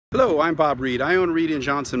Hello, I'm Bob Reed. I own Reed &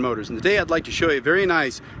 Johnson Motors, and today I'd like to show you a very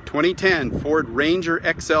nice 2010 Ford Ranger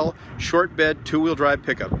XL short bed two-wheel drive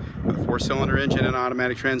pickup with a 4-cylinder engine and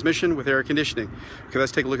automatic transmission with air conditioning. Okay,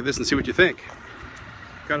 let's take a look at this and see what you think.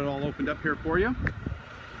 Got it all opened up here for you.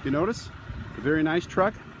 You notice? A very nice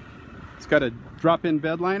truck. It's got a drop-in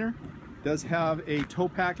bed liner. Does have a tow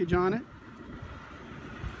package on it.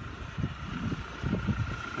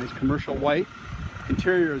 Nice commercial white.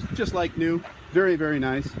 Interior is just like new. Very, very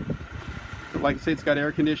nice. Like I say, it's got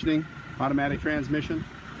air conditioning, automatic transmission,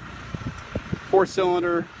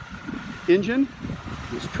 4-cylinder engine.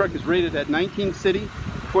 This truck is rated at 19 city,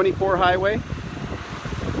 24 highway.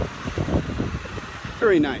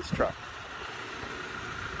 Very nice truck.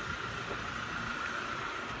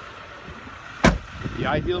 The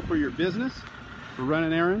ideal for your business, for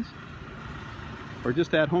running errands, or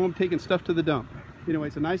just at home taking stuff to the dump. Anyway,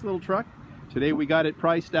 it's a nice little truck. Today we got it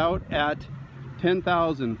priced out at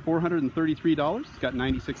 $10,433. It's got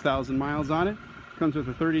 96,000 miles on it. Comes with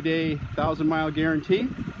a 30-day, 1,000-mile guarantee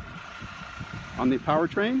on the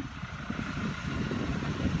powertrain.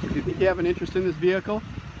 If you think you have an interest in this vehicle,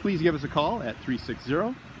 please give us a call at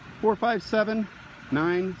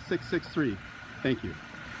 360-457-9663. Thank you.